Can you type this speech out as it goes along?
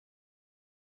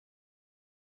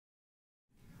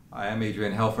I am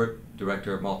Adrian Helfert,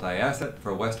 Director of Multi-Asset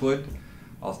for Westwood.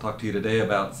 I'll talk to you today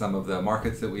about some of the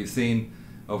markets that we've seen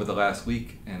over the last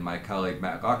week, and my colleague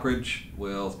Matt Lockridge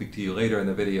will speak to you later in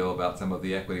the video about some of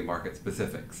the equity market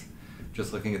specifics.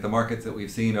 Just looking at the markets that we've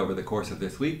seen over the course of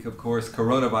this week, of course,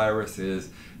 coronavirus is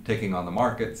taking on the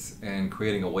markets and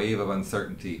creating a wave of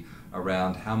uncertainty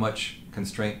around how much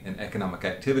constraint in economic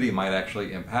activity might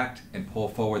actually impact and pull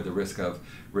forward the risk of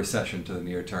recession to the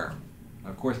near term.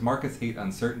 Of course, markets hate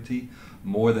uncertainty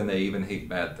more than they even hate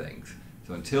bad things.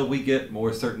 So until we get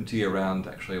more certainty around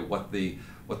actually what the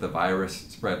virus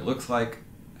spread looks like,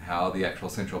 how the actual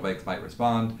central banks might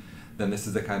respond, then this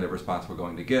is the kind of response we're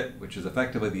going to get, which is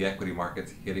effectively the equity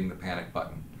markets hitting the panic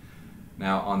button.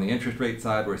 Now, on the interest rate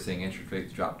side, we're seeing interest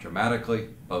rates drop dramatically,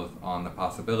 both on the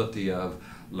possibility of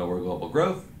lower global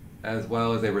growth, as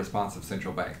well as a responsive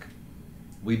central bank.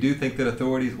 We do think that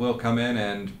authorities will come in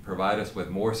and provide us with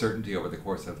more certainty over the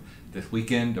course of this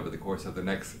weekend, over the course of the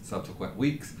next subsequent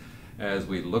weeks, as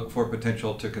we look for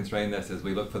potential to constrain this, as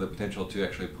we look for the potential to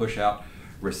actually push out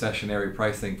recessionary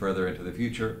pricing further into the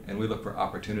future, and we look for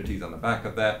opportunities on the back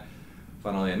of that.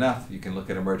 Funnily enough, you can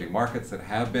look at emerging markets that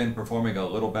have been performing a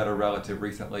little better relative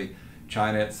recently.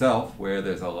 China itself, where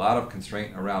there's a lot of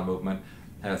constraint around movement,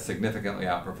 has significantly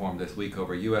outperformed this week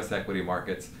over U.S. equity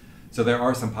markets. So there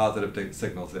are some positive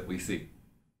signals that we see.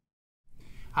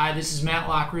 Hi, this is Matt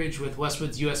Lockridge with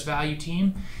Westwood's U.S. Value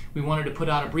Team. We wanted to put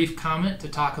out a brief comment to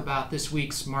talk about this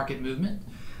week's market movement.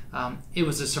 It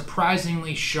was a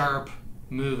surprisingly sharp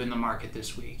move in the market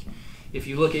this week. If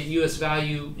you look at U.S.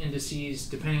 value indices,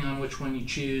 depending on which one you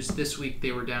choose, this week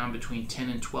they were down between 10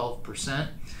 and 12%,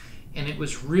 and it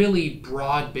was really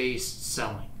broad-based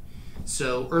selling.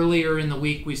 So earlier in the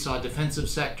week we saw defensive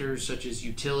sectors such as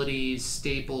utilities,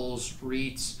 staples,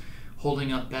 REITs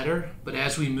holding up better, but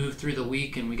as we moved through the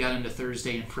week and we got into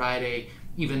Thursday and Friday,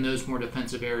 even those more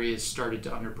defensive areas started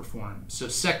to underperform. So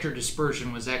sector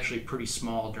dispersion was actually pretty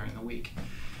small during the week.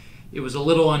 It was a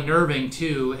little unnerving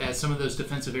too, as some of those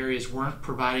defensive areas weren't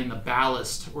providing the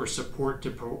ballast or support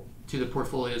to the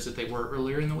portfolios that they were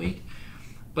earlier in the week.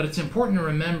 But it's important to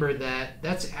remember that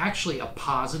that's actually a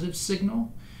positive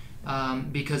signal,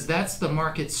 because that's the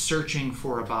market searching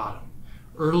for a bottom.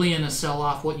 Early in a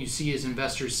sell-off, what you see is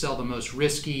investors sell the most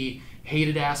risky,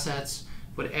 hated assets,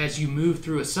 but as you move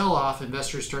through a sell-off,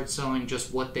 investors start selling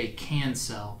just what they can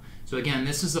sell. So again,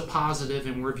 this is a positive,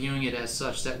 and we're viewing it as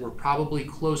such that we're probably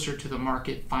closer to the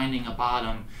market finding a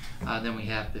bottom than we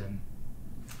have been.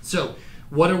 So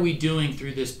what are we doing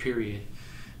through this period?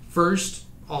 First,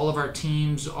 all of our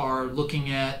teams are looking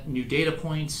at new data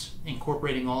points,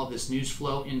 incorporating all of this news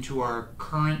flow into our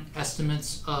current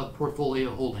estimates of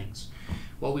portfolio holdings.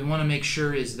 What we want to make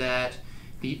sure is that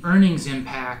the earnings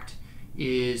impact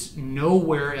is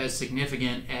nowhere as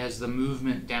significant as the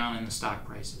movement down in the stock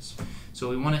prices. So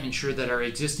we want to ensure that our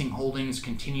existing holdings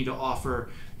continue to offer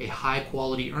a high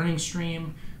quality earnings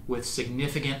stream with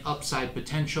significant upside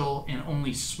potential and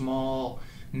only small,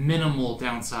 minimal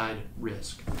downside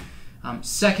risk.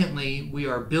 Secondly, we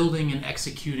are building and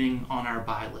executing on our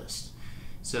buy list.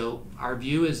 So our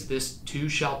view is this too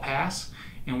shall pass,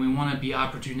 and we want to be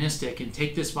opportunistic and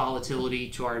take this volatility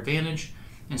to our advantage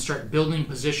and start building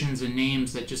positions in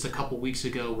names that just a couple weeks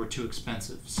ago were too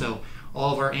expensive. So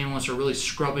all of our analysts are really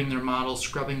scrubbing their models,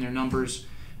 scrubbing their numbers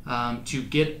to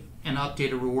get an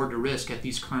updated reward to risk at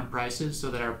these current prices so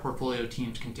that our portfolio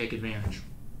teams can take advantage.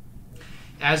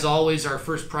 As always, our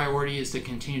first priority is to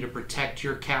continue to protect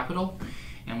your capital,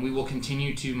 and we will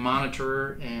continue to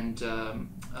monitor and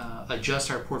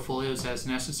adjust our portfolios as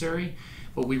necessary.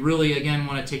 But we really, again,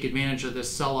 want to take advantage of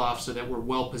this sell-off so that we're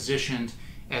well positioned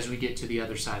as we get to the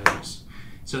other side of this.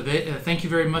 So thank you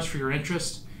very much for your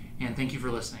interest, and thank you for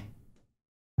listening.